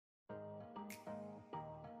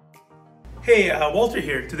Hey, Walter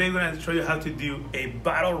here. Today I'm going to show you how to do a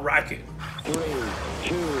battle racket. 3,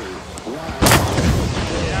 2, 1.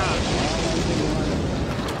 Yeah.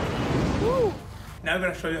 Woo. Now I'm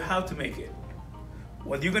going to show you how to make it.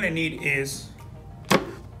 What you're going to need is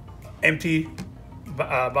empty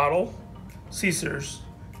bottle, scissors,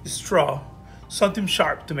 straw, something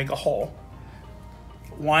sharp to make a hole,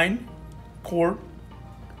 wine, cord,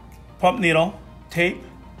 pump needle, tape,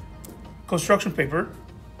 construction paper,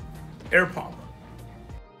 air pump.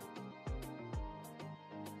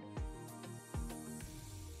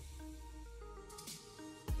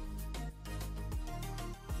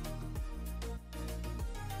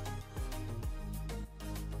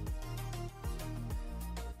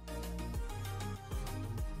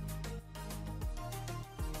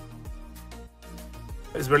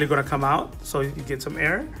 It's really gonna come out, so you can get some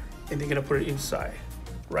air, and you're gonna put it inside,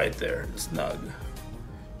 right there, snug.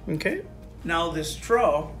 Okay? Now the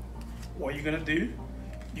straw, what you're gonna do,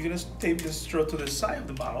 you're gonna tape the straw to the side of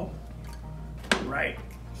the bottle, right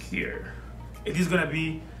here. It is gonna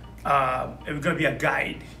be, it's gonna be a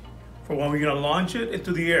guide for when we're gonna launch it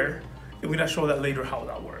into the air, and we're gonna show that later how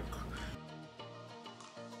that works.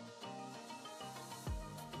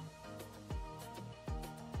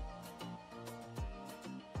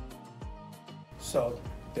 So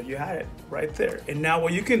there you have it, right there. And now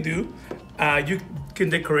what you can do, you can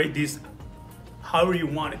decorate this however you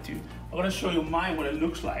want it to. I'm gonna show you mine, what it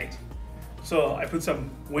looks like. So I put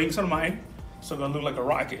some wings on mine, so it's gonna look like a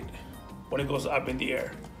rocket when it goes up in the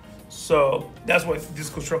air. So that's what this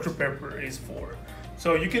construction paper is for.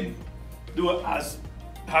 So you can do it as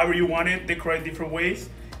however you want it, decorate different ways.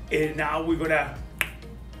 And now we're gonna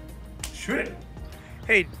shoot it.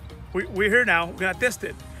 Hey, we're here now, we're gonna test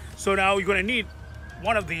it. So now you're gonna need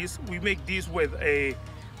one of these. We make these with a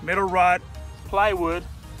metal rod, plywood,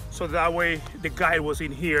 so that way the guide was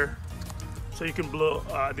in here, so you can blow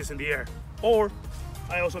this in the air. Or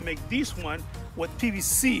I also make this one with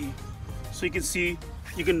PVC, so you can see,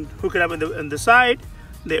 you can hook it up on the side,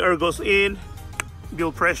 the air goes in,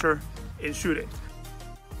 build pressure, and shoot it.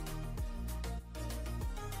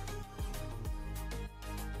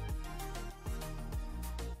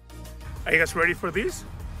 Are you guys ready for this?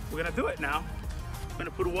 We're gonna do it now. I'm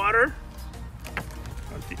gonna put water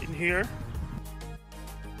in here.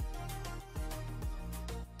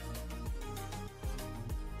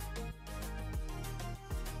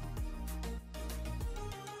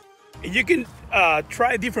 And you can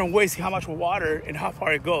try different ways, how much water and how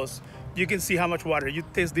far it goes. You can see how much water. You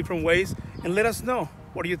test different ways and let us know.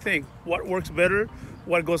 What do you think? What works better?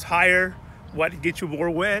 What goes higher? What gets you more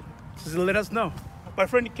wet? Just let us know. My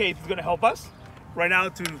friend Kate is gonna help us right now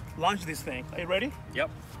to launch this thing. Are you ready? Yep.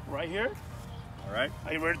 Right here. All right.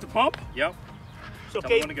 Are you ready to pump? Yep. So Tell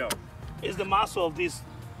me Kate when to go. is the muscle of this.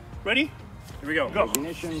 Ready? Here we go. Go.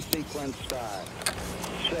 Ignition sequence start.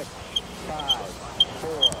 6, 5,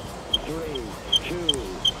 4, 3, 2,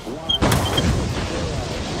 1.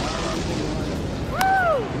 Woo!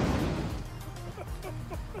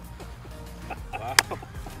 Wow.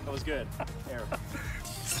 That was good. Air.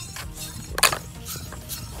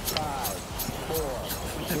 5, 4,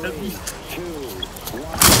 3, 2,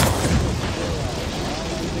 1.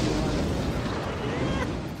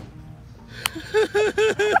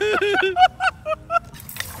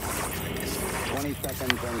 20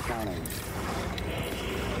 seconds and counting.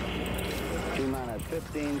 2 minutes,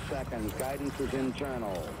 15 seconds. Guidance is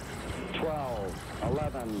internal. 12,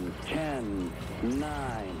 11, 10,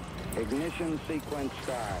 9. Ignition sequence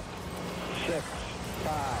start. 6,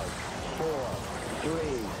 5, 4, 3,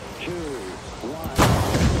 2, 1.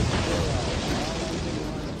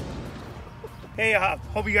 Hey,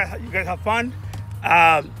 hope you guys have fun.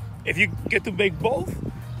 If you get to make both,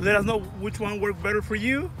 let us know which one worked better for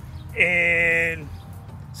you, and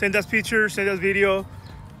send us pictures, send us video.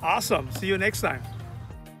 Awesome. See you next time.